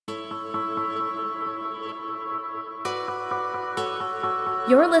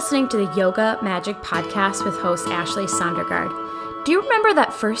You're listening to the Yoga Magic Podcast with host Ashley Sondergaard. Do you remember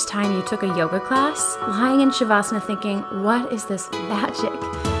that first time you took a yoga class, lying in Shavasana thinking, what is this magic?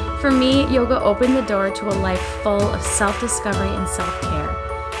 For me, yoga opened the door to a life full of self-discovery and self-care.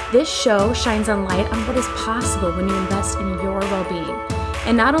 This show shines a light on what is possible when you invest in your well-being,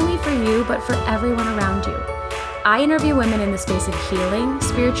 and not only for you, but for everyone around you. I interview women in the space of healing,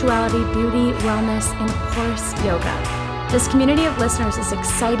 spirituality, beauty, wellness, and of course, yoga. This community of listeners is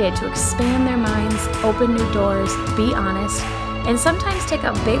excited to expand their minds, open new doors, be honest, and sometimes take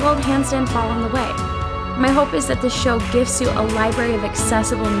a big old handstand fall on the way. My hope is that this show gives you a library of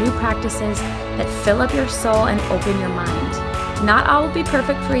accessible new practices that fill up your soul and open your mind. Not all will be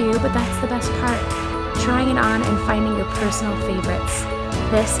perfect for you, but that's the best part. Trying it on and finding your personal favorites.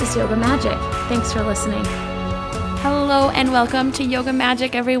 This is Yoga Magic. Thanks for listening. Hello and welcome to Yoga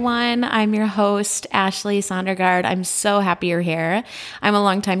Magic, everyone. I'm your host, Ashley Sondergaard. I'm so happy you're here. I'm a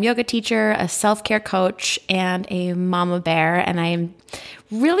longtime yoga teacher, a self-care coach, and a mama bear. And I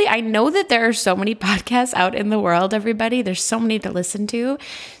know that there are so many podcasts out in the world, everybody. There's so many to listen to.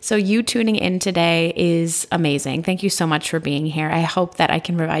 So you tuning in today is amazing. Thank you so much for being here. I hope that I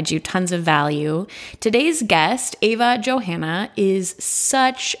can provide you tons of value. Today's guest, Ava Johanna, is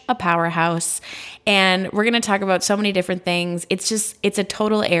such a powerhouse. And we're going to talk about so many different things. It's a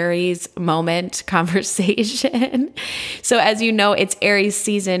total Aries moment conversation. So as you know, it's Aries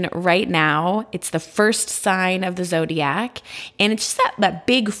season right now. It's the first sign of the zodiac. And it's just that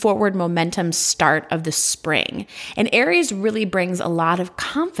big forward momentum start of the spring. And Aries really brings a lot of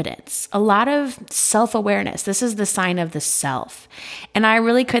confidence, a lot of self-awareness. This is the sign of the self. And I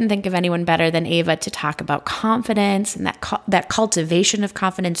really couldn't think of anyone better than Ava to talk about confidence and that cultivation of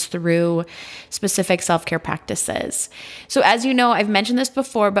confidence through specific self-care practices. So as you know, I've mentioned this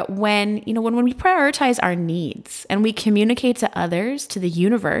before, but when we prioritize our needs and we communicate to others, to the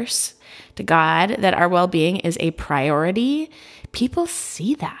universe, to God, that our well-being is a priority, people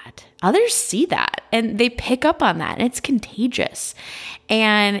see that. Others see that and they pick up on that, and it's contagious.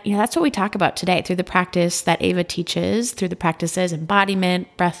 And that's what we talk about today through the practice that Ava teaches, through the practices, embodiment,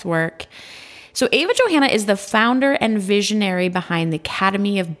 breath work. So Ava Johanna is the founder and visionary behind the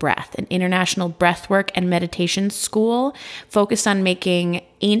Academy of Breath, an international breathwork and meditation school focused on making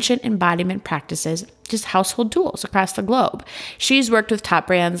ancient embodiment practices just household tools across the globe. She's worked with top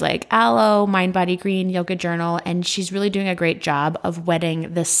brands like Alo, Mind Body Green, Yoga Journal, and she's really doing a great job of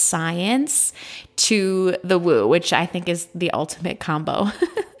wedding the science to the woo, which I think is the ultimate combo.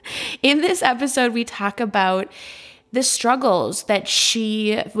 In this episode, we talk about the struggles that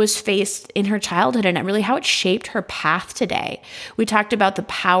she was faced in her childhood and really how it shaped her path today. We talked about the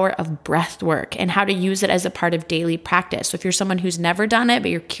power of breath work and how to use it as a part of daily practice. So if you're someone who's never done it,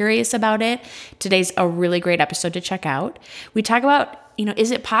 but you're curious about it, today's a really great episode to check out. We talk about,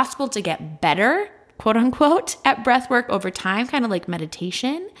 is it possible to get better, quote unquote, at breath work over time, kind of like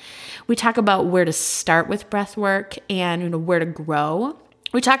meditation. We talk about where to start with breath work and where to grow.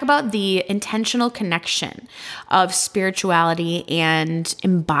 We talk about the intentional connection of spirituality and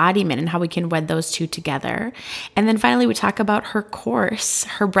embodiment and how we can wed those two together. And then finally, we talk about her course,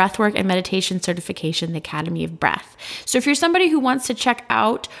 her breathwork and meditation certification, the Academy of Breath. So if you're somebody who wants to check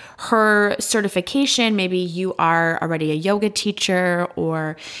out her certification, maybe you are already a yoga teacher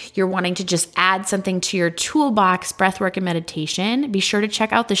or you're wanting to just add something to your toolbox, breathwork and meditation, be sure to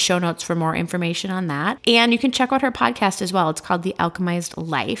check out the show notes for more information on that. And you can check out her podcast as well. It's called The Alchemized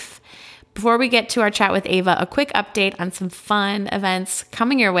Life. Before we get to our chat with Ava, a quick update on some fun events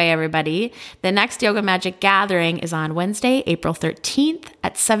coming your way, everybody. The next Yoga Magic gathering is on Wednesday, April 13th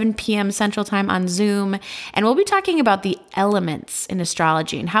at 7 p.m. Central Time on Zoom. And we'll be talking about the elements in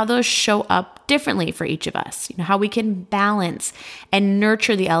astrology and how those show up differently for each of us. How we can balance and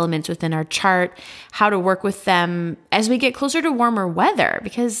nurture the elements within our chart, how to work with them as we get closer to warmer weather,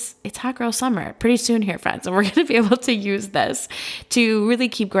 because it's hot girl summer pretty soon here, friends. And we're going to be able to use this to really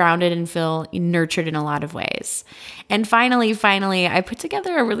keep grounded and feel nurtured in a lot of ways. And finally, I put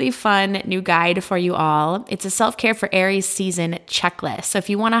together a really fun new guide for you all. It's a self-care for Aries season checklist. So if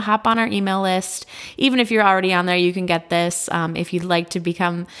you want to hop on our email list, even if you're already on there, you can get this. If you'd like to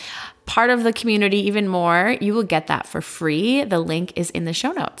become part of the community even more, you will get that for free. The link is in the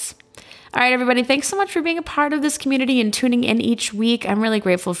show notes. All right, everybody, thanks so much for being a part of this community and tuning in each week. I'm really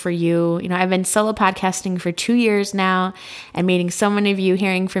grateful for you. I've been solo podcasting for 2 years now and meeting so many of you,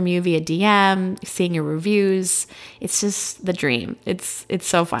 hearing from you via DM, seeing your reviews. It's just the dream. It's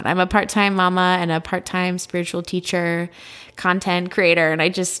so fun. I'm a part-time mama and a part-time spiritual teacher, content creator, and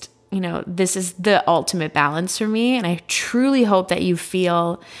this is the ultimate balance for me. And I truly hope that you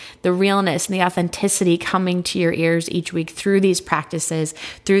feel the realness and the authenticity coming to your ears each week through these practices,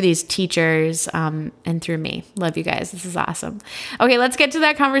 through these teachers, and through me. Love you guys. This is awesome. Okay, let's get to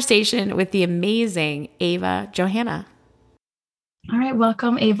that conversation with the amazing Ava Johanna. All right,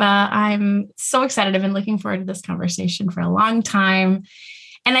 welcome, Ava. I'm so excited. I've been looking forward to this conversation for a long time.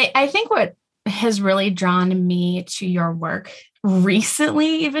 And I think what has really drawn me to your work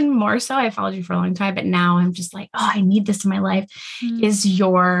recently, even more so, I followed you for a long time, but now I'm just like, oh, I need this in my life, is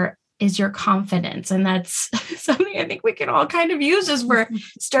your confidence. And that's something I think we can all kind of use as we're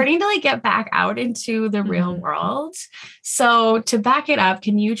starting to get back out into the real world. So to back it up,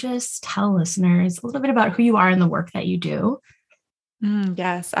 can you just tell listeners a little bit about who you are and the work that you do?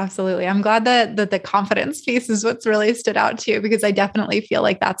 Yes, absolutely. I'm glad that the confidence piece is what's really stood out too, because I definitely feel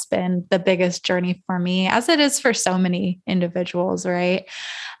like that's been the biggest journey for me, as it is for so many individuals, right?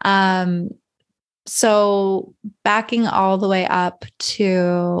 So backing all the way up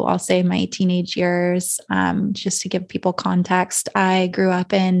to, I'll say, my teenage years, just to give people context, I grew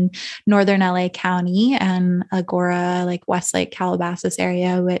up in Northern LA County and Agora, like Westlake, Calabasas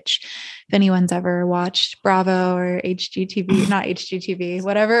area, which if anyone's ever watched Bravo or HGTV, not HGTV,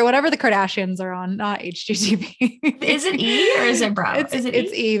 whatever the Kardashians are on, not HGTV. Is it E or is it Bravo? It's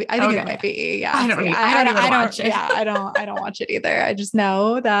E. I think it might be E. Yeah. I don't watch it. Yeah, I don't watch it either. I just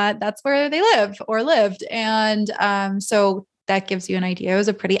know that that's where they live or lived. And so that gives you an idea. It was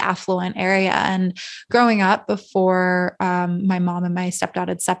a pretty affluent area. And growing up before my mom and my stepdad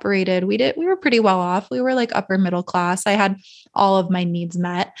had separated, we were pretty well off. We were like upper middle class. I had all of my needs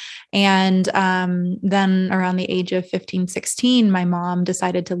met. And then around the age of 15, 16, my mom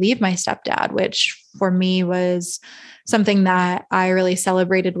decided to leave my stepdad, which for me was something that I really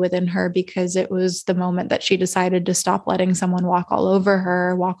celebrated within her, because it was the moment that she decided to stop letting someone walk all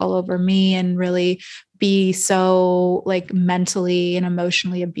over me, and really be so mentally and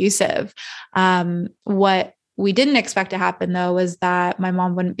emotionally abusive. What we didn't expect to happen, though, was that my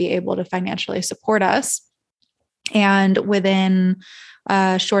mom wouldn't be able to financially support us. And within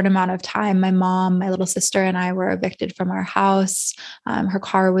a short amount of time, my mom, my little sister, and I were evicted from our house. Her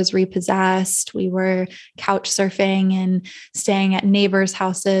car was repossessed. We were couch surfing and staying at neighbors'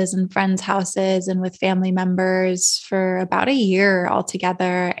 houses and friends' houses and with family members for about a year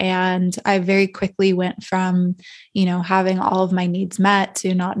altogether. And I very quickly went from, having all of my needs met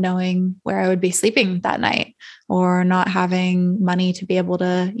to not knowing where I would be sleeping that night, or not having money to be able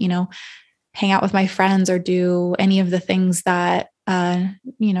to, hang out with my friends or do any of the things that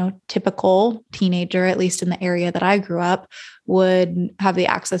typical teenager, at least in the area that I grew up, would have the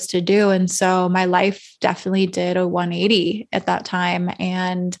access to do. And so my life definitely did a 180 at that time.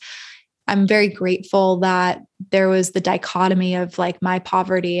 And I'm very grateful that there was the dichotomy of my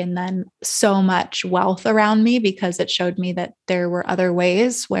poverty and then so much wealth around me, because it showed me that there were other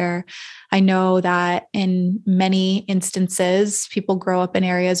ways. Where I know that in many instances, people grow up in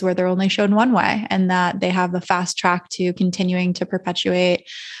areas where they're only shown one way, and that they have the fast track to continuing to perpetuate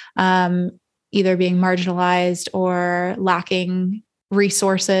either being marginalized or lacking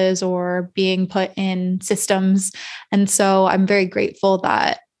resources or being put in systems. And so I'm very grateful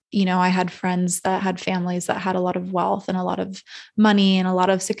that I had friends that had families that had a lot of wealth and a lot of money and a lot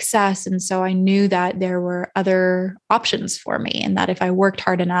of success. And so I knew that there were other options for me, and that if I worked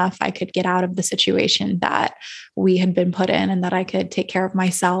hard enough, I could get out of the situation that we had been put in, and that I could take care of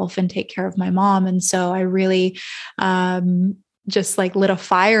myself and take care of my mom. And so I really just lit a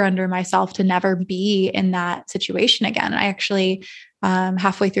fire under myself to never be in that situation again. I actually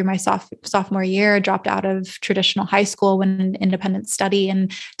halfway through my sophomore year, dropped out of traditional high school, went in independent study,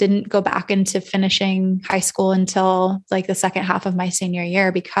 and didn't go back into finishing high school until the second half of my senior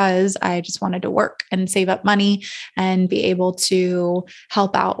year, because I just wanted to work and save up money and be able to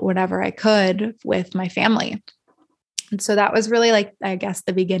help out whatever I could with my family. And so that was really I guess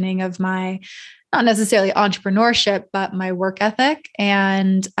the beginning of my, not necessarily entrepreneurship, but my work ethic.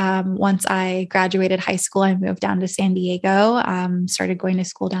 And once I graduated high school, I moved down to San Diego, started going to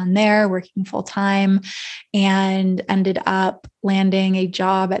school down there, working full time, and ended up landing a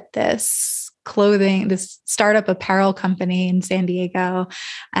job at this startup apparel company in San Diego,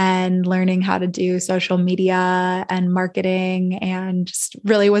 and learning how to do social media and marketing, and just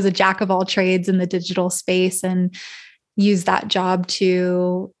really was a jack of all trades in the digital space, and used that job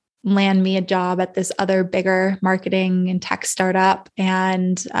to land me a job at this other bigger marketing and tech startup.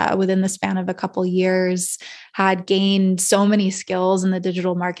 And within the span of a couple years, had gained so many skills in the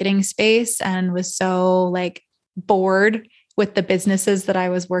digital marketing space, and was so bored with the businesses that I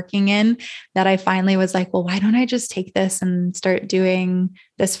was working in, that I finally was like, well, why don't I just take this and start doing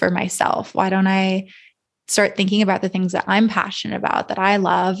this for myself? Why don't I start thinking about the things that I'm passionate about, that I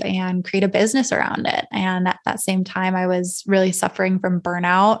love, and create a business around it? And at that same time, I was really suffering from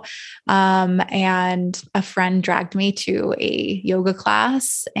burnout. And a friend dragged me to a yoga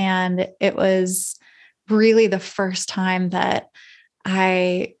class. And it was really the first time that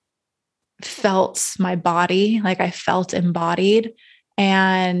I felt my body, like I felt embodied.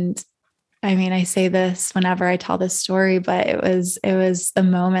 And I mean, I say this whenever I tell this story, but it was the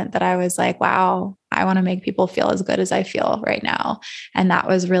moment that I was like, wow, I want to make people feel as good as I feel right now. And that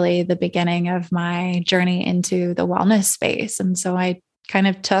was really the beginning of my journey into the wellness space. And so I kind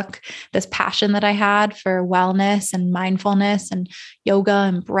of took this passion that I had for wellness and mindfulness and yoga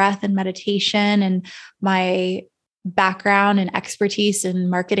and breath and meditation, and my background and expertise in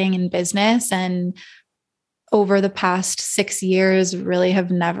marketing and business, and over the past 6 years, really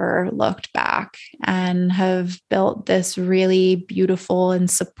have never looked back, and have built this really beautiful and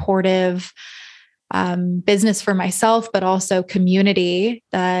supportive business for myself, but also community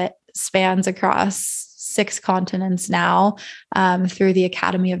that spans across 6 continents now, through the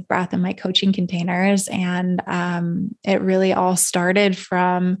Academy of Breath and my coaching containers. And it really all started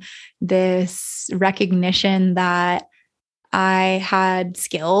from this recognition that I had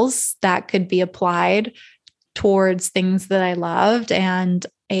skills that could be applied towards things that I loved, and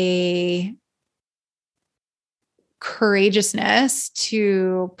a courageousness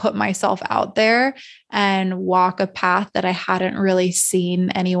to put myself out there and walk a path that I hadn't really seen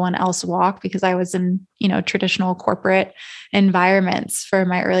anyone else walk, because I was in, traditional corporate environments for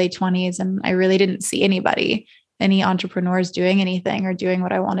my early 20s. And I really didn't see any entrepreneurs doing anything or doing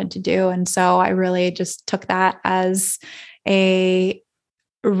what I wanted to do. And so I really just took that as a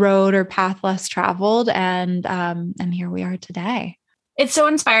road or path less traveled. And here we are today. It's so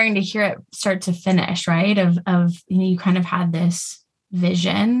inspiring to hear it start to finish, right? Of you kind of had this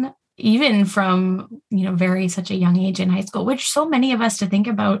vision, even from, such a young age in high school, which so many of us, to think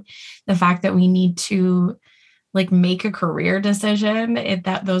about the fact that we need to make a career decision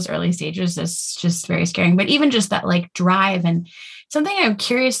at those early stages is just very scary. But even just that drive, and something I'm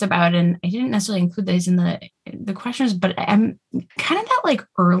curious about, and I didn't necessarily include these in the questions, but I'm kind of that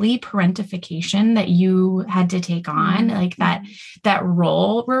early parentification that you had to take on, that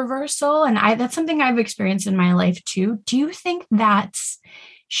role reversal. And that's something I've experienced in my life too. Do you think that's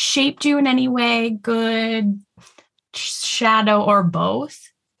shaped you in any way, good, shadow, or both?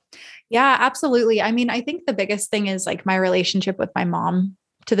 Yeah, absolutely. I mean, I think the biggest thing is my relationship with my mom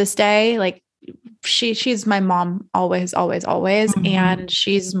to this day. She's my mom always, always, always. Mm-hmm. And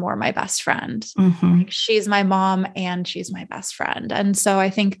she's more my best friend. Mm-hmm. She's my mom and she's my best friend. And so I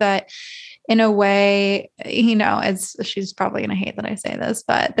think that in a way, she's probably going to hate that I say this,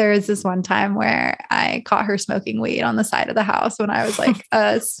 but there is this one time where I caught her smoking weed on the side of the house when I was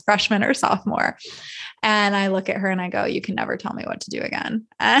a freshman or sophomore. And I look at her and I go, you can never tell me what to do again.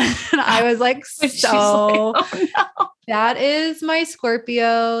 And I was oh no. That is my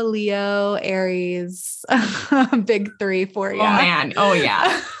Scorpio, Leo, Aries, big 3 for you. Oh man. Oh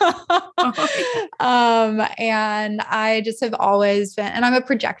yeah. And I just have always been, and I'm a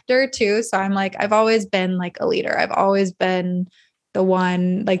projector too. So I'm I've always been a leader. I've always been the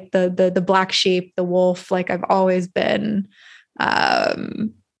one, the black sheep, the wolf. I've always been,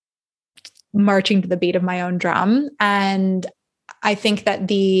 marching to the beat of my own drum. And I think that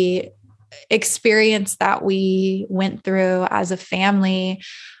the experience that we went through as a family,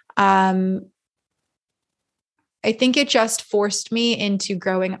 I think it just forced me into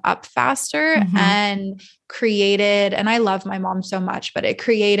growing up faster, mm-hmm. and created, and I love my mom so much, but it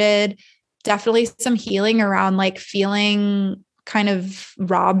created definitely some healing around feeling kind of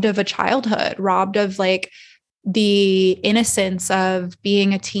robbed of a childhood, robbed of the innocence of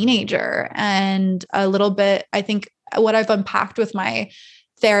being a teenager. And a little bit, I think what I've unpacked with my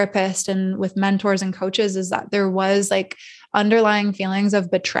therapist and with mentors and coaches is that there was underlying feelings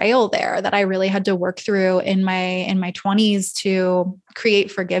of betrayal there that I really had to work through in my 20s to create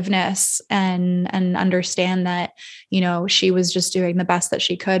forgiveness and understand that, she was just doing the best that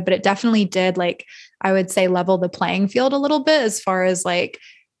she could. But it definitely did, I would say, level the playing field a little bit as far as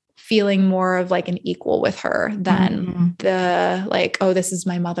feeling more of an equal with her than mm-hmm. the oh, this is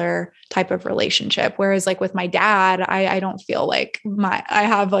my mother type of relationship. Whereas with my dad, I don't feel I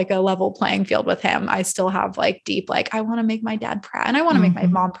have a level playing field with him. I still have deep, I want to make my dad proud, and I want to mm-hmm. make my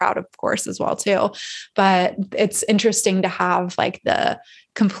mom proud, of course, as well too. But it's interesting to have the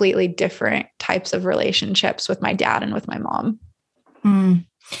completely different types of relationships with my dad and with my mom. Mm.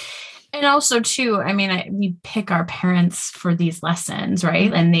 And also too, I mean, we pick our parents for these lessons,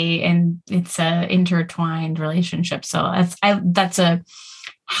 right? And it's a intertwined relationship. So that's a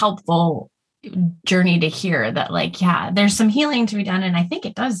helpful journey to hear that, like, yeah, there's some healing to be done. And I think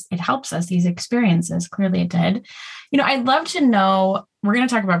it helps us, these experiences. Clearly it did. I'd love to know, we're going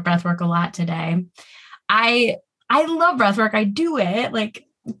to talk about breath work a lot today. I love breath work. I do it, like,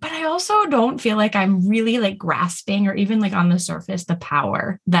 but I also don't feel like I'm really like grasping or even like on the surface, the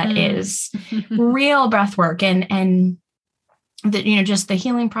power that is real breath work and the, just the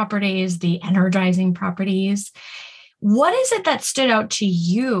healing properties, the energizing properties. What is it that stood out to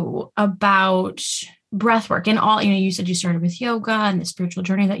you about breath work and all, you said you started with yoga and the spiritual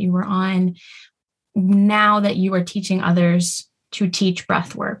journey that you were on. Now that you are teaching others to teach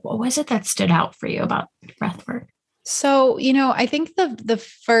breath work, what was it that stood out for you about breath work? So, I think the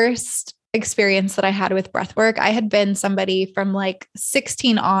first experience that I had with breath work, I had been somebody from like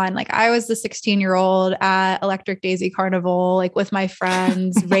 16 on, like I was the 16-year-old at Electric Daisy Carnival, like with my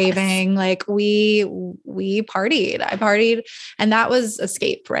friends yes. raving, like we partied, I partied, and that was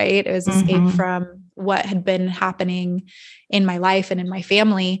escape, right? It was escape from what had been happening in my life and in my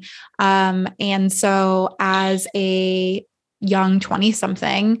family. And so as a young 20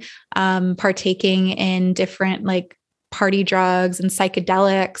 something, partaking in different like party drugs and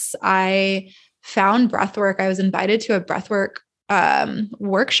psychedelics, I found breathwork. I was invited to a breathwork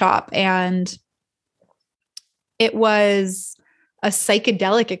workshop, and it was a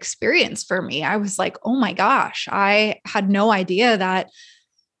psychedelic experience for me. I was like, oh my gosh, I had no idea that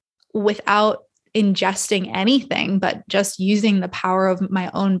without ingesting anything, but just using the power of my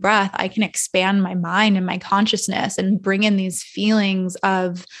own breath, I can expand my mind and my consciousness and bring in these feelings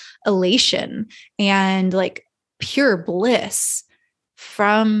of elation and like pure bliss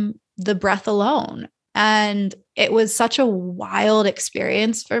from the breath alone. And it was such a wild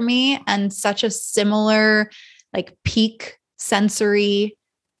experience for me and such a similar like peak sensory,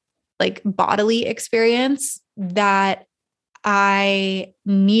 like bodily experience that I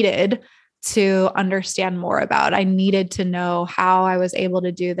needed to understand more about. I needed to know how I was able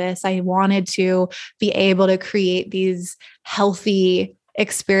to do this. I wanted to be able to create these healthy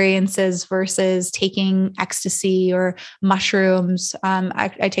experiences versus taking ecstasy or mushrooms.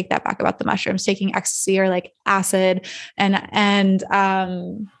 I take that back about the mushrooms, taking ecstasy or like acid. And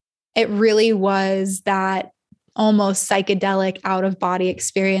it really was that almost psychedelic out of body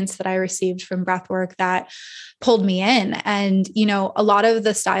experience that I received from breathwork that pulled me in. And, a lot of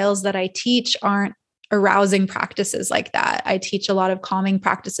the styles that I teach aren't arousing practices like that. I teach a lot of calming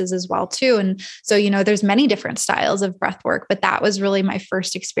practices as well too. And so, there's many different styles of breathwork, but that was really my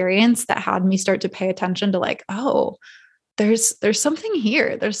first experience that had me start to pay attention to like, oh, there's something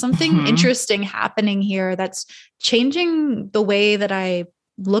here. There's something interesting happening here that's changing the way that I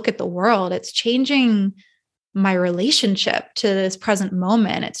look at the world. It's changing my relationship to this present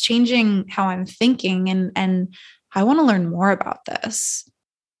moment. It's changing how I'm thinking, and I want to learn more about this.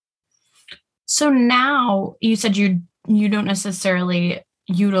 So now you said you don't necessarily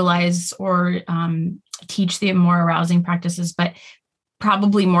utilize or teach the more arousing practices, but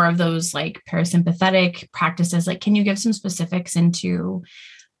probably more of those like parasympathetic practices. Like, can you give some specifics into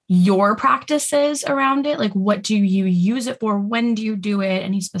your practices around it? Like, what do you use it for? When do you do it?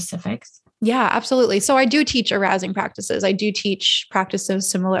 Any specifics? Yeah, absolutely. So I do teach arousing practices. I do teach practices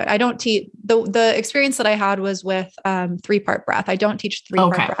similar. I don't teach the experience that I had was with 3-part breath. I don't teach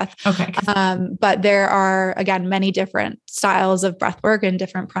 3-part breath. Okay. But there are, again, many different styles of breath work and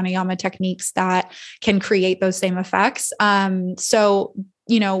different pranayama techniques that can create those same effects. So,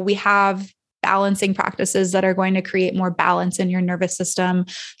 we have balancing practices that are going to create more balance in your nervous system.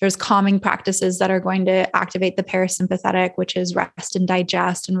 There's calming practices that are going to activate the parasympathetic, which is rest and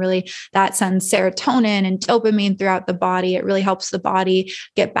digest. And really that sends serotonin and dopamine throughout the body. It really helps the body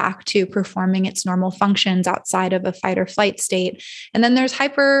get back to performing its normal functions outside of a fight or flight state. And then there's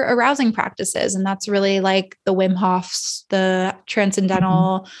hyper arousing practices. And that's really like the Wim Hofs, the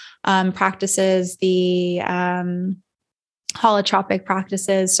transcendental practices, the holotropic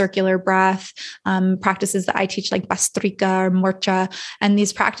practices, circular breath, practices that I teach like Bastrika or Morcha. And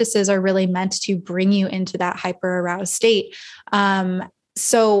these practices are really meant to bring you into that hyper aroused state.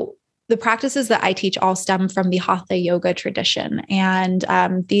 So the practices that I teach all stem from the Hatha yoga tradition. And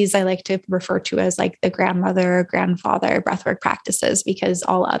these I like to refer to as like the grandmother, grandfather breathwork practices, because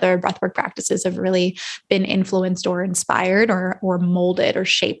all other breathwork practices have really been influenced or inspired or molded or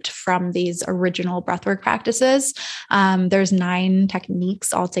shaped from these original breathwork practices. There's 9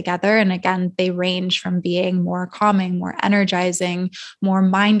 techniques altogether. And again, they range from being more calming, more energizing, more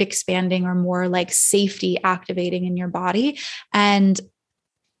mind expanding, or more like safety activating in your body. And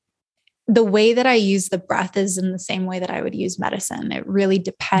the way that I use the breath is in the same way that I would use medicine. It really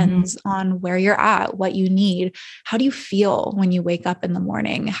depends on where you're at, what you need. How do you feel when you wake up in the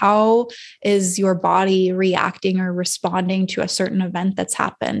morning? How is your body reacting or responding to a certain event that's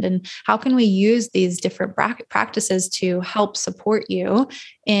happened? And how can we use these different practices to help support you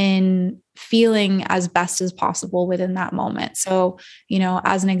in feeling as best as possible within that moment? So,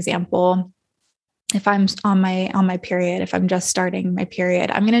 as an example, if I'm on my period, if I'm just starting my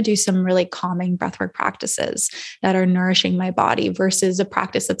period, I'm going to do some really calming breathwork practices that are nourishing my body versus a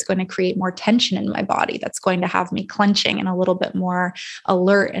practice that's going to create more tension in my body, that's going to have me clenching and a little bit more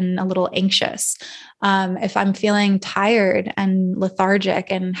alert and a little anxious. If I'm feeling tired and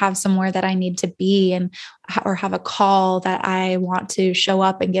lethargic and have somewhere that I need to be or have a call that I want to show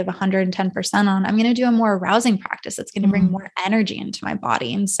up and give 110% on, I'm going to do a more arousing practice that's going to bring more energy into my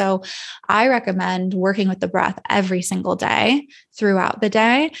body. And so I recommend working with the breath every single day throughout the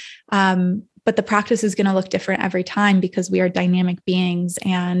day. But the practice is going to look different every time because we are dynamic beings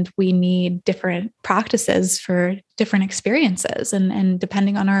and we need different practices for different experiences and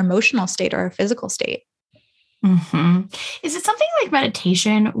depending on our emotional state or our physical state. Is it something like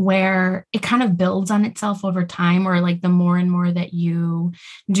meditation where it kind of builds on itself over time, or like the more and more that you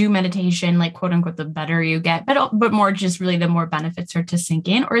do meditation, like quote unquote, the better you get, but more just really the more benefits are to sink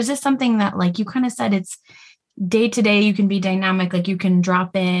in? Or is this something that, like you kind of said, it's day to day, you can be dynamic, like you can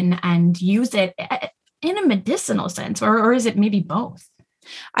drop in and use it in a medicinal sense, or is it maybe both?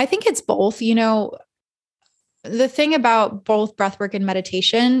 I think it's both. The thing about both breathwork and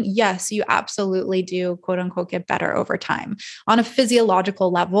meditation, yes, you absolutely do, quote unquote, get better over time. On a physiological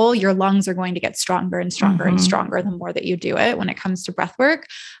level, your lungs are going to get stronger and stronger and stronger the more that you do it when it comes to breathwork.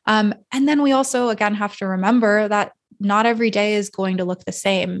 And then we also, again, have to remember that not every day is going to look the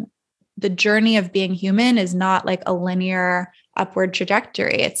same. The journey of being human is not like a linear upward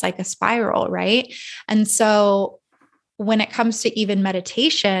trajectory. It's like a spiral, right? And so when it comes to even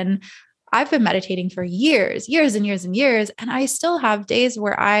meditation, I've been meditating for years and years and years, and I still have days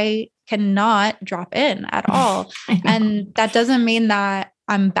where I cannot drop in at all. And that doesn't mean that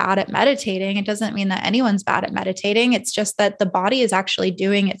I'm bad at meditating. It doesn't mean that anyone's bad at meditating. It's just that the body is actually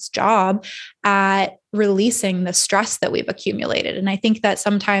doing its job at releasing the stress that we've accumulated. And I think that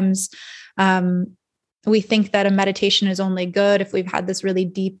sometimes we think that a meditation is only good if we've had this really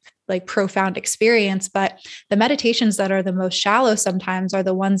deep, like profound experience, but the meditations that are the most shallow sometimes are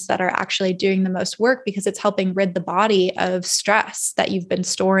the ones that are actually doing the most work because it's helping rid the body of stress that you've been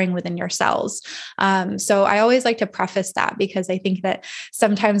storing within your cells. So I always like to preface that because I think that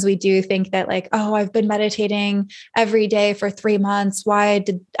sometimes we do think that like, oh, I've been meditating every day for 3 months. Why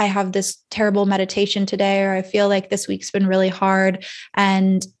did I have this terrible meditation today? Or I feel like this week's been really hard.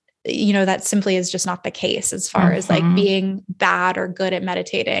 And that simply is just not the case as far as like being bad or good at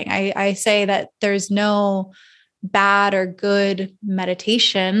meditating. I say that there's no bad or good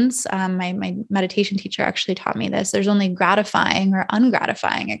meditations. My meditation teacher actually taught me this. There's only gratifying or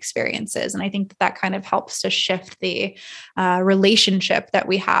ungratifying experiences. And I think that kind of helps to shift the relationship that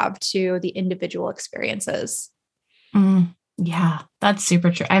we have to the individual experiences. Yeah, that's super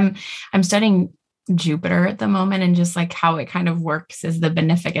true. I'm studying Jupiter at the moment, and just like how it kind of works as the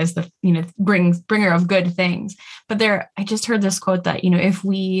benefic, as the bringer of good things. But I just heard this quote that if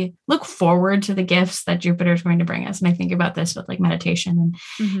we look forward to the gifts that Jupiter is going to bring us, and I think about this with like meditation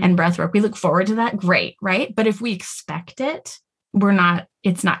and breath work, we look forward to that, great, right? But if we expect it,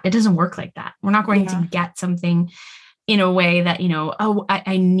 it doesn't work like that. We're not going to get something in a way that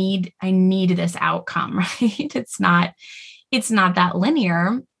I need this outcome, right? It's not that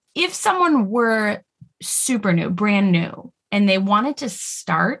linear. If someone were super new, brand new, and they wanted to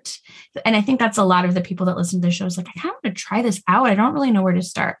start, and I think that's a lot of the people that listen to the show is like, I kind of want to try this out. I don't really know where to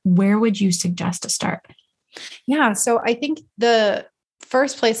start. Where would you suggest to start? Yeah. So I think the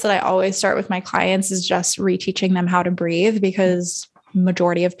first place that I always start with my clients is just reteaching them how to breathe, because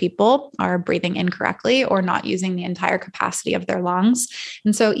majority of people are breathing incorrectly or not using the entire capacity of their lungs.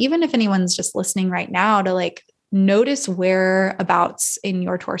 And so even if anyone's just listening right now to like, notice whereabouts in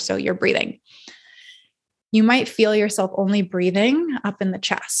your torso you're breathing. You might feel yourself only breathing up in the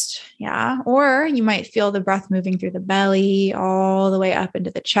chest. Yeah. Or you might feel the breath moving through the belly all the way up into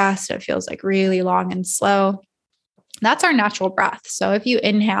the chest. It feels like really long and slow. That's our natural breath. So if you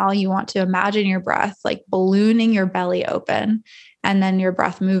inhale, you want to imagine your breath like ballooning your belly open. and then your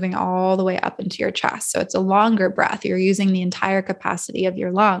breath moving all the way up into your chest. So it's a longer breath. You're using the entire capacity of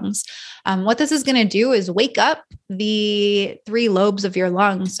your lungs. What this is going to do is wake up the 3 lobes of your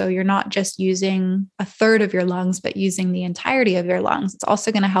lungs. So you're not just using a third of your lungs, but using the entirety of your lungs. It's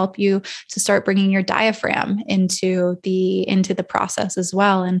also going to help you to start bringing your diaphragm into the process as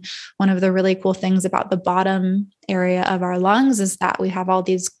well. And one of the really cool things about the bottom area of our lungs is that we have all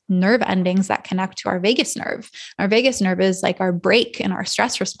these nerve endings that connect to our vagus nerve. Our vagus nerve is like our brake in our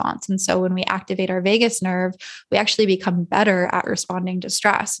stress response. And so when we activate our vagus nerve, we actually become better at responding to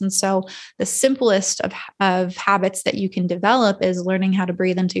stress. And so the simplest of habits that you can develop is learning how to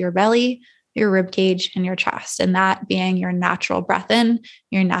breathe into your belly, your rib cage, and your chest, and that being your natural breath in,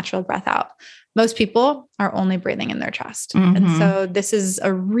 your natural breath out. Most people are only breathing in their chest. Mm-hmm. And so this is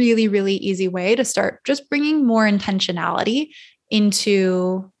a really, really easy way to start just bringing more intentionality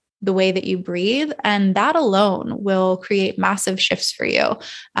into the way that you breathe. And that alone will create massive shifts for you.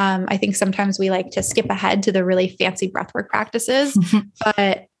 I think sometimes we like to skip ahead to the really fancy breathwork practices,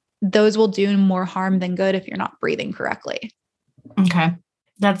 but those will do more harm than good if you're not breathing correctly. Okay.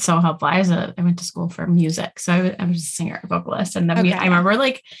 That's so helpful. I went to school for music. So I was a singer, vocalist. And then I remember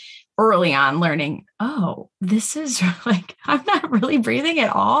like early on learning, oh, this is like, I'm not really breathing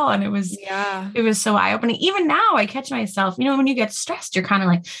at all. And it was so eye-opening. Even now I catch myself, when you get stressed, you're kind of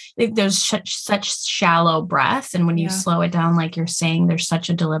like there's such shallow breaths. And when you slow it down, like you're saying, there's such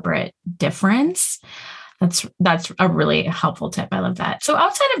a deliberate difference. That's a really helpful tip. I love that. So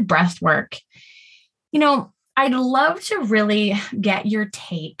outside of breath work, I'd love to really get your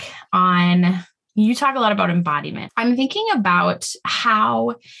take on, you talk a lot about embodiment. I'm thinking about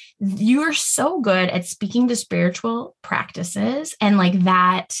how you're so good at speaking to spiritual practices and like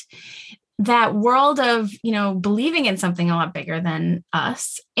that world of, believing in something a lot bigger than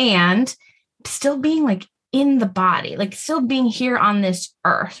us and still being like in the body, like still being here on this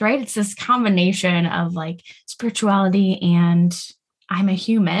earth, right? It's this combination of like spirituality and I'm a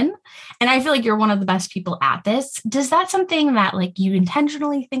human. And I feel like you're one of the best people at this. Does that something that like you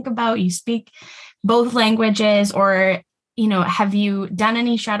intentionally think about? You speak both languages, or, have you done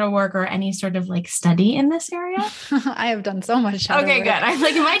any shadow work or any sort of like study in this area? I have done so much shadow work. Good. I'm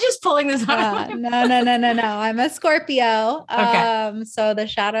like, am I just pulling this out? No. I'm a Scorpio. Okay. So the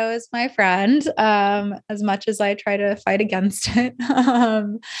shadow is my friend, as much as I try to fight against it.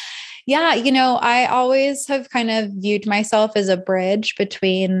 I always have kind of viewed myself as a bridge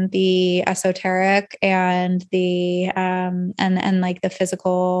between the esoteric and the, and like the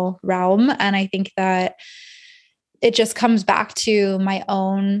physical realm. And I think that it just comes back to my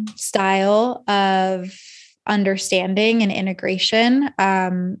own style of understanding and integration.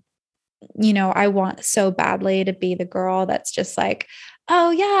 I want so badly to be the girl that's just like,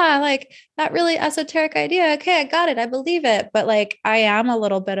 oh yeah, like that really esoteric idea. Okay, I got it. I believe it. But like, I am a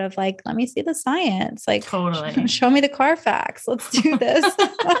little bit of like, let me see the science. Like, totally. Show me the Carfax. Let's do this.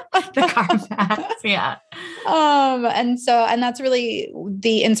 The Carfax. Yeah. And that's really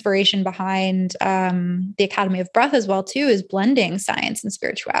the inspiration behind the Academy of Breath as well too, is blending science and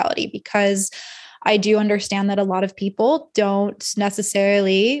spirituality, because I do understand that a lot of people don't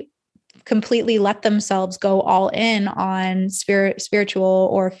necessarily completely let themselves go all in on spiritual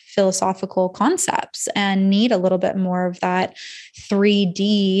or philosophical concepts and need a little bit more of that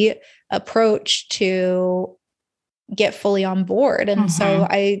 3D approach to get fully on board. And so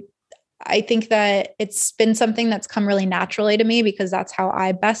I think that it's been something that's come really naturally to me because that's how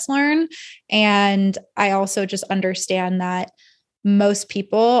I best learn. And I also just understand that most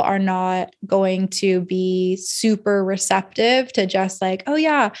people are not going to be super receptive to just like, oh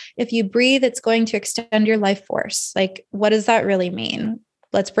yeah, if you breathe, it's going to extend your life force. Like, what does that really mean?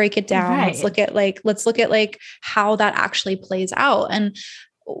 Let's break it down. Right. Let's look at like how that actually plays out. And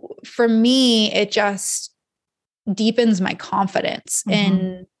for me, it just deepens my confidence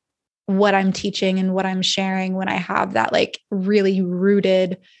in what I'm teaching and what I'm sharing when I have that like really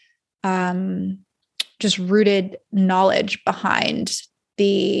rooted, just rooted knowledge behind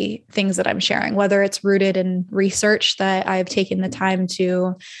the things that I'm sharing, whether it's rooted in research that I've taken the time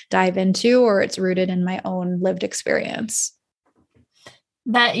to dive into, or it's rooted in my own lived experience.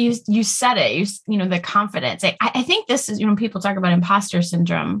 That you said it, the confidence. I think this is, when people talk about imposter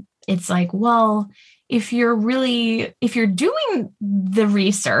syndrome, it's like, well, if you're doing the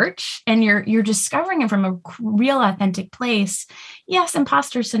research and you're discovering it from a real authentic place, yes,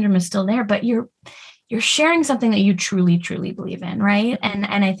 imposter syndrome is still there, but you're sharing something that you truly, truly believe in. Right. And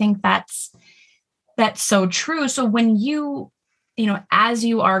I think that's so true. So when as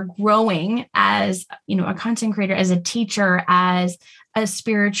you are growing as, a content creator, as a teacher, as a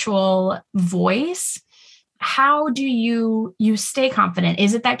spiritual voice, how do you stay confident?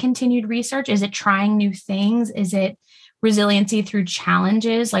 Is it that continued research? Is it trying new things? Is it resiliency through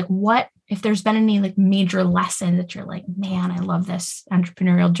challenges? Like, what if there's been any like major lesson that you're like, man, I love this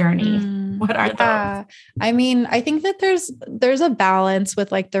entrepreneurial journey? What are those? I mean, I think that there's a balance with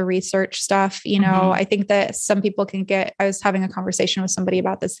like the research stuff. I think that some people I was having a conversation with somebody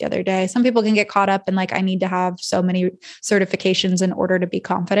about this the other day. Some people can get caught up in like, I need to have so many certifications in order to be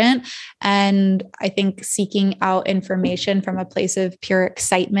confident. And I think seeking out information from a place of pure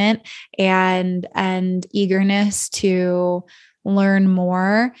excitement and eagerness to learn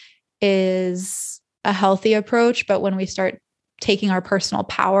more is a healthy approach. But when we start taking our personal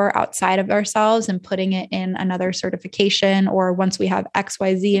power outside of ourselves and putting it in another certification, or once we have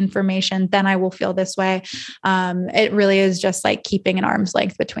XYZ information, then I will feel this way. It really is just like keeping an arm's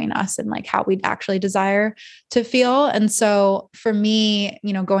length between us and like how we'd actually desire to feel. And so for me,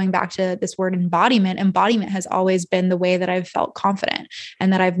 going back to this word embodiment has always been the way that I've felt confident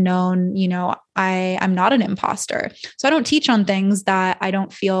and that I've known, I'm not an imposter. So I don't teach on things that I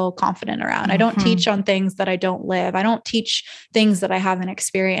don't feel confident around. I don't teach on things that I don't live. I don't teach things that I haven't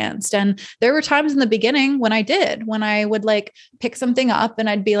experienced. And there were times in the beginning when I would like pick something up and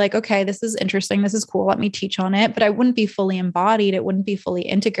I'd be like, okay, this is interesting. This is cool. Let me teach on it. But I wouldn't be fully embodied. It wouldn't be fully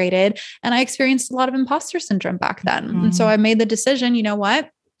integrated. And I experienced a lot of imposter syndrome back then. And so I made the decision, you know what?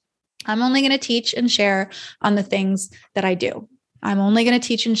 I'm only going to teach and share on the things that I do. I'm only going to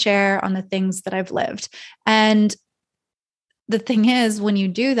teach and share on the things that I've lived. And the thing is, when you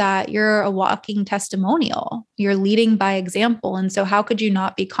do that, you're a walking testimonial. You're leading by example. And so how could you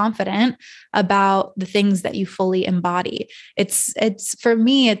not be confident about the things that you fully embody? It's for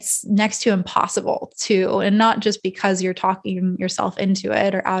me, it's next to impossible to, and not just because you're talking yourself into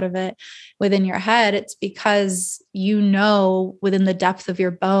it or out of it within your head. It's because within the depth of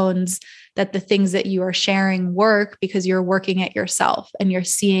your bones that the things that you are sharing work because you're working it yourself and you're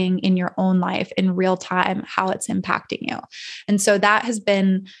seeing in your own life in real time how it's impacting you. And so that has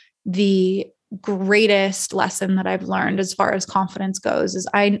been the greatest lesson that I've learned as far as confidence goes is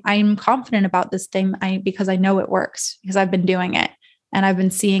I'm confident about this thing because I know it works because I've been doing it. And I've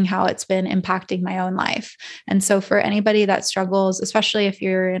been seeing how it's been impacting my own life. And so for anybody that struggles, especially if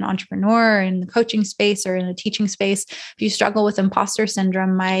you're an entrepreneur in the coaching space or in a teaching space, if you struggle with imposter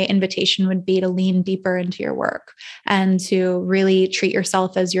syndrome, my invitation would be to lean deeper into your work and to really treat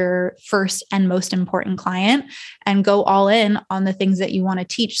yourself as your first and most important client and go all in on the things that you want to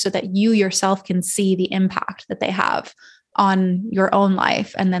teach so that you yourself can see the impact that they have on your own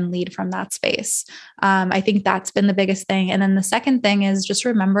life and then lead from that space. I think that's been the biggest thing. And then the second thing is just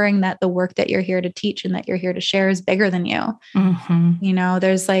remembering that the work that you're here to teach and that you're here to share is bigger than you.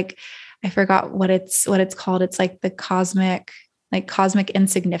 There's like, I forgot what it's called. It's like the cosmic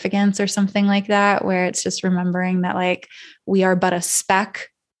insignificance or something like that, where it's just remembering that like we are but a speck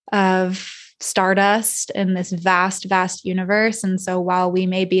of stardust in this vast, vast universe. And so while we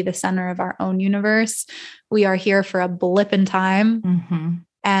may be the center of our own universe, we are here for a blip in time.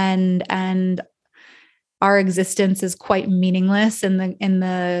 And our existence is quite meaningless in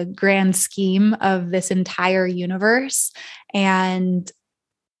the grand scheme of this entire universe. And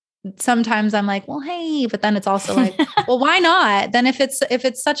sometimes I'm like, well, hey, but then it's also like, well, why not? Then if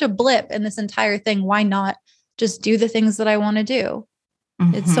it's such a blip in this entire thing, why not just do the things that I want to do?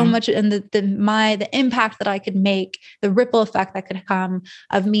 It's so much, and the impact that I could make, the ripple effect that could come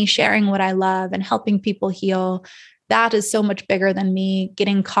of me sharing what I love and helping people heal. That is so much bigger than me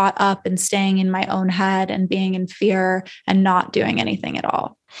getting caught up and staying in my own head and being in fear and not doing anything at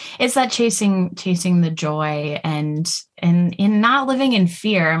all. It's that chasing the joy and in not living in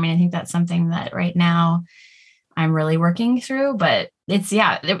fear. I mean, I think that's something that right now I'm really working through, but it's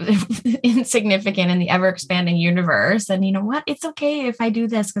insignificant in the ever expanding universe. And you know what? It's okay if I do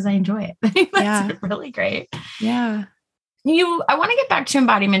this because I enjoy it. I think that's really great. Yeah. I want to get back to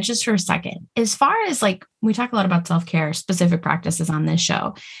embodiment just for a second. As far as like, we talk a lot about self-care, specific practices on this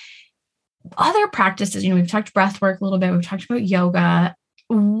show. Other practices, we've talked breath work a little bit. We've talked about yoga.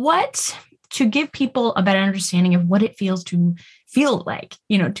 What to give people a better understanding of what it feels to feel like,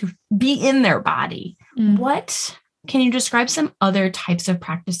 to be in their body. What can you describe some other types of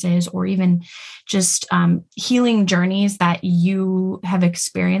practices or even just healing journeys that you have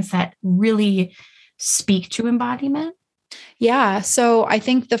experienced that really speak to embodiment? Yeah. So I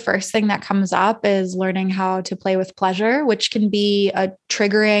think the first thing that comes up is learning how to play with pleasure, which can be a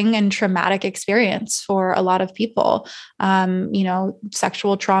triggering and traumatic experience for a lot of people.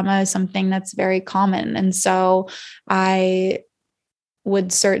 Sexual trauma is something that's very common. And so I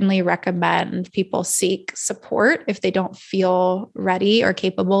would certainly recommend people seek support if they don't feel ready or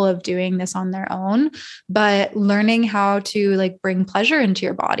capable of doing this on their own. But learning how to like bring pleasure into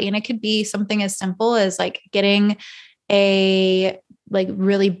your body. And it could be something as simple as like getting a like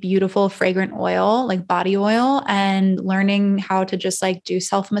really beautiful fragrant oil, like body oil, and learning how to just like do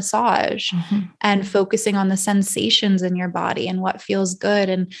self massage and focusing on the sensations in your body and what feels good,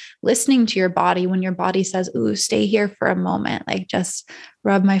 and listening to your body when your body says, ooh, stay here for a moment. Like just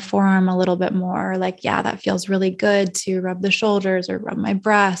rub my forearm a little bit more. Like, yeah, that feels really good to rub the shoulders or rub my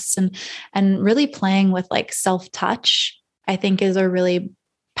breasts, and really playing with like self-touch, I think is a really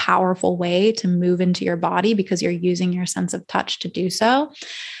powerful way to move into your body because you're using your sense of touch to do so.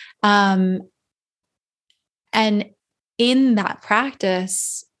 And in that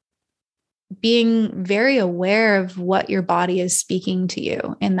practice, being very aware of what your body is speaking to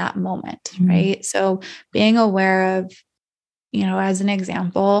you in that moment, right? So being aware of, as an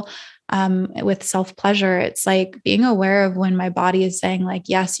example, with self-pleasure, it's like being aware of when my body is saying like,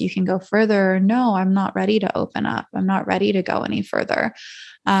 yes, you can go further. Or, no, I'm not ready to open up. I'm not ready to go any further.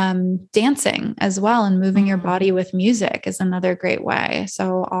 Dancing as well and moving your body with music is another great way.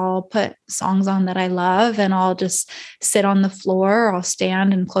 So I'll put songs on that I love and I'll just sit on the floor, or I'll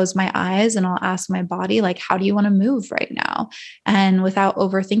stand and close my eyes and I'll ask my body, like, how do you want to move right now? And without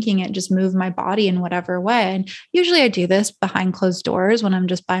overthinking it, just move my body in whatever way. And usually I do this behind closed doors when I'm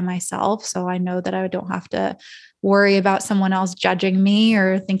just by myself. So I know that I don't have to worry about someone else judging me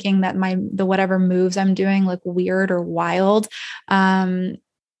or thinking that the whatever moves I'm doing look weird or wild.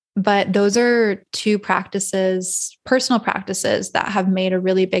 But those are two practices, personal practices, that have made a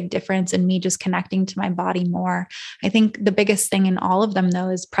really big difference in me just connecting to my body more. I think the biggest thing in all of them, though,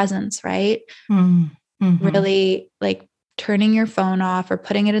 is presence, right? Really like turning your phone off or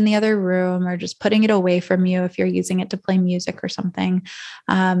putting it in the other room or just putting it away from you if you're using it to play music or something.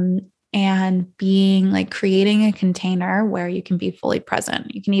 And being like creating a container where you can be fully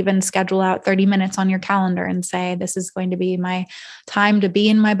present. You can even schedule out 30 minutes on your calendar and say, this is going to be my time to be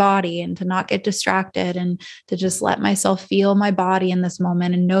in my body and to not get distracted and to just let myself feel my body in this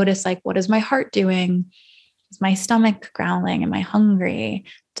moment and notice, like, what is my heart doing? Is my stomach growling? Am I hungry?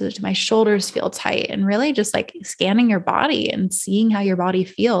 Do my shoulders feel tight? And really just like scanning your body and seeing how your body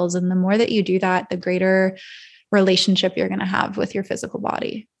feels. And the more that you do that, the greater relationship you're going to have with your physical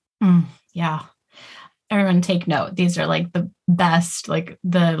body. Yeah. Everyone take note. These are like the best, like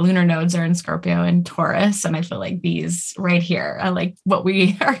the lunar nodes are in Scorpio and Taurus. And I feel like these right here are like what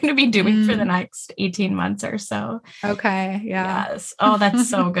we are going to be doing for the next 18 months or so. Okay. Yeah. Yes. Oh, that's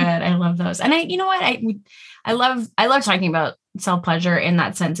so good. I love those. And you know what? I love talking about self-pleasure in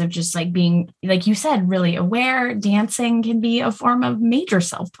that sense of just like being, like you said, really aware. Dancing can be a form of major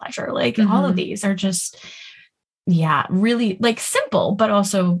self-pleasure. Like all of these are just, really like simple, but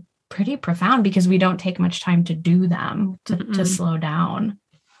also pretty profound because we don't take much time to do them, to slow down.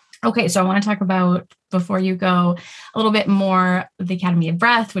 Okay. So I want to talk about, before you go, a little bit more the Academy of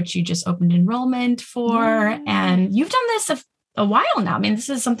Breath, which you just opened enrollment for. And you've done this a while now. I mean, this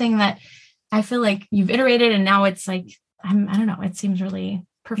is something that I feel like you've iterated and now it's like, I don't know, it seems really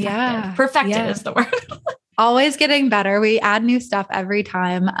perfected. Yeah. Perfected is the word. Always getting better. We add new stuff every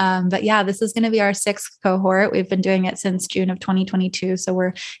time. But yeah, this is going to be our 6th cohort. We've been doing it since June of 2022. So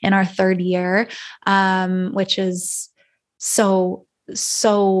we're in our 3rd year, which is so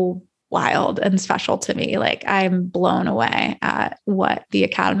wild and special to me. Like I'm blown away at what the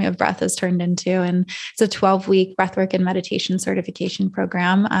Academy of Breath has turned into. And it's a 12-week breathwork and meditation certification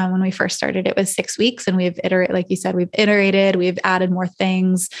program. When we first started, it was 6 weeks, and we've iterated, like you said, we've added more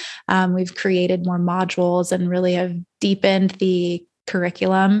things. We've created more modules and really have deepened the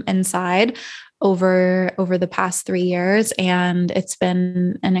curriculum inside over the past 3 years. And it's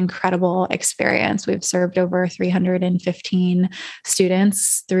been an incredible experience. We've served over 315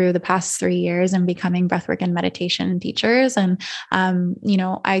 students through the past 3 years and becoming breathwork and meditation teachers. And,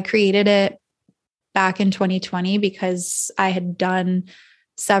 I created it back in 2020 because I had done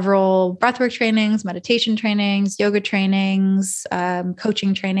several breathwork trainings, meditation trainings, yoga trainings,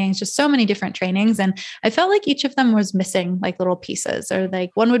 coaching trainings, just so many different trainings. And I felt like each of them was missing like little pieces, or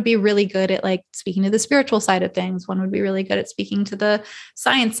like one would be really good at like speaking to the spiritual side of things. One would be really good at speaking to the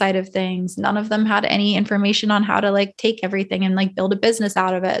science side of things. None of them had any information on how to like take everything and like build a business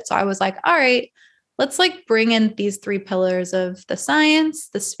out of it. So I was like, all right, let's like bring in these 3 pillars of the science,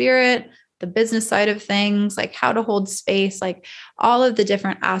 the spirit, the business side of things, like how to hold space, like all of the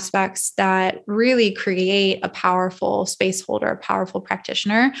different aspects that really create a powerful space holder, a powerful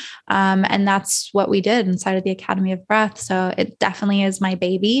practitioner. And that's what we did inside of the Academy of Breath. So it definitely is my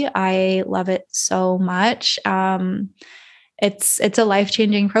baby. I love it so much. it's a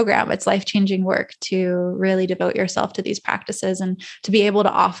life-changing program. It's life-changing work to really devote yourself to these practices and to be able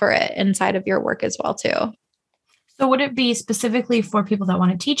to offer it inside of your work as well too. So would it be specifically for people that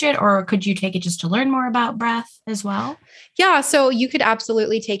want to teach it, or could you take it just to learn more about breath as well? Yeah, so you could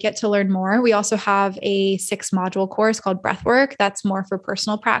absolutely take it to learn more. We also have a 6-module course called Breathwork. That's more for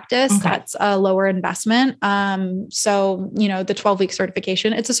personal practice. Okay. That's a lower investment. So, the 12-week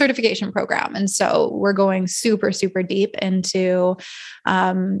certification, it's a certification program. And so we're going super, super deep into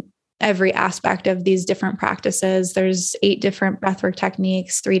every aspect of these different practices. There's 8 different breathwork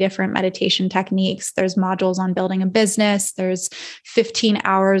techniques, 3 different meditation techniques. There's modules on building a business. There's 15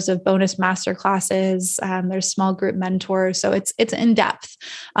 hours of bonus master classes. There's small group mentors. So it's in depth.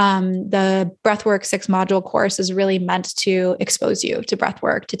 The breathwork 6-module course is really meant to expose you to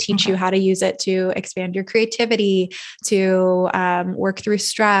breathwork, to teach you how to use it to expand your creativity, to work through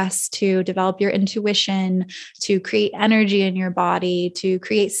stress, to develop your intuition, to create energy in your body, to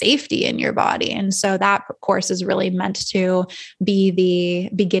create safety in your body. And so that course is really meant to be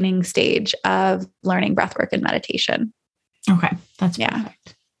the beginning stage of learning breathwork and meditation. Okay. That's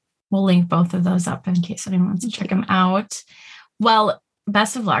perfect. We'll link both of those up in case anyone wants to check them out. Well,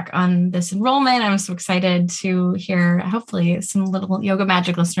 best of luck on this enrollment. I'm so excited to hear, hopefully, some little Yoga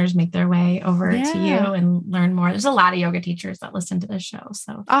Magic listeners make their way over to you and learn more. There's a lot of yoga teachers that listen to this show.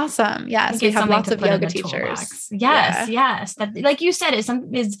 So awesome. Yes. We have lots of yoga teachers. Yes. That, like you said,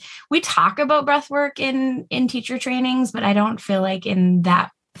 we talk about breath work in teacher trainings, but I don't feel like in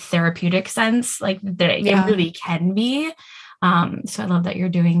that therapeutic sense, like that it really can be. So I love that you're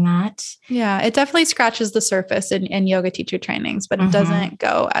doing that. Yeah, it definitely scratches the surface in yoga teacher trainings, but it doesn't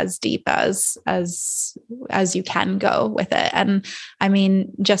go as deep as you can go with it. And I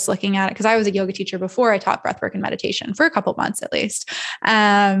mean, just looking at it, because I was a yoga teacher before I taught breathwork and meditation for a couple months at least.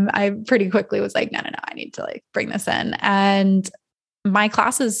 I pretty quickly was like, no, I need to bring this in. And my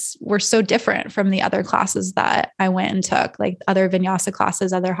classes were so different from the other classes that I went and took, like other vinyasa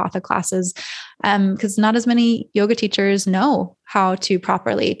classes, other hatha classes, because not as many yoga teachers know how to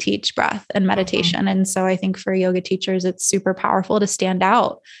properly teach breath and meditation. And so I think for yoga teachers, it's super powerful to stand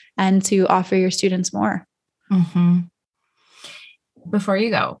out and to offer your students more. Before you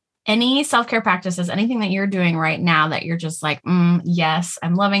go, any self-care practices, anything that you're doing right now that you're just like, yes,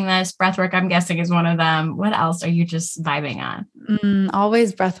 I'm loving this. Breathwork, I'm guessing, is one of them. What else are you just vibing on?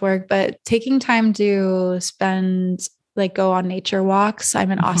 Always breathwork, but taking time to go on nature walks. I'm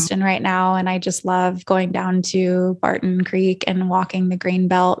in Austin right now, and I just love going down to Barton Creek and walking the green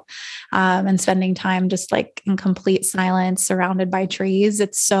belt and spending time just in complete silence surrounded by trees.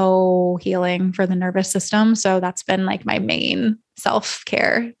 It's so healing for the nervous system. So that's been my main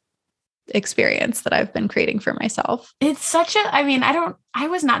self-care experience that I've been creating for myself. It's such I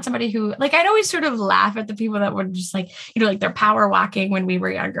was not somebody who I'd always sort of laugh at the people that would just they're power walking when we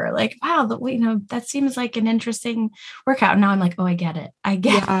were younger. Wow, that seems like an interesting workout. Now I'm like, oh, I get it.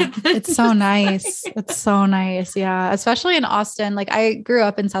 it. It's so nice. It's so nice. Yeah. Especially in Austin. I grew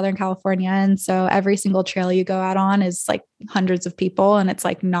up in Southern California. And so every single trail you go out on is hundreds of people, and it's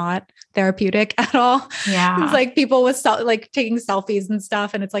not therapeutic at all. Yeah. It's people with taking selfies and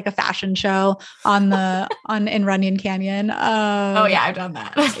stuff. And it's a fashion show in Runyon Canyon. Oh yeah, I've done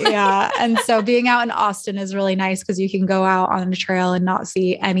that. Yeah. And so being out in Austin is really nice because you can go out on a trail and not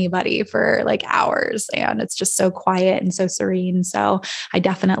see anybody for hours. And it's just so quiet and so serene. So I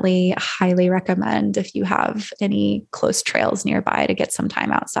definitely highly recommend if you have any close trails nearby to get some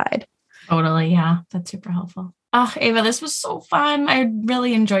time outside. Totally. Yeah. That's super helpful. Oh, Ava, this was so fun. I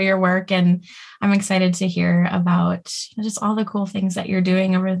really enjoy your work, and I'm excited to hear about just all the cool things that you're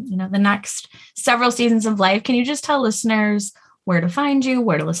doing over, the next several seasons of life. Can you just tell listeners where to find you,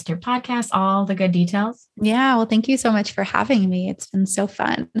 where to listen to your podcast, all the good details? Yeah. Well, thank you so much for having me. It's been so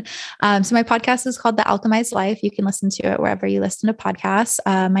fun. So my podcast is called The Alchemized Life. You can listen to it wherever you listen to podcasts.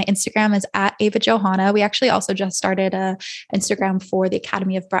 My Instagram is at Ava Johanna. We actually also just started a Instagram for the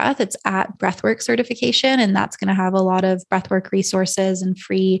Academy of Breath. It's at Breathwork Certification. And that's going to have a lot of breathwork resources and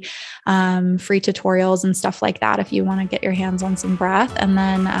free tutorials and stuff like that if you want to get your hands on some breath. And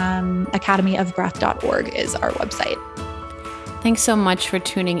then academyofbreath.org is our website. Thanks so much for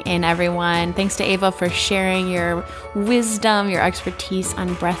tuning in, everyone. Thanks to Ava for sharing your wisdom, your expertise on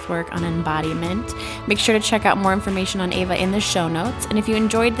breathwork, on embodiment. Make sure to check out more information on Ava in the show notes. And if you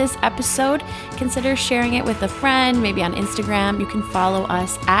enjoyed this episode, consider sharing it with a friend, maybe on Instagram. You can follow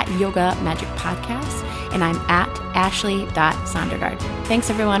us at Yoga Magic Podcast, and I'm at Ashley.Sondergaard. Thanks,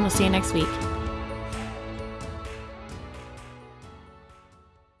 everyone. We'll see you next week.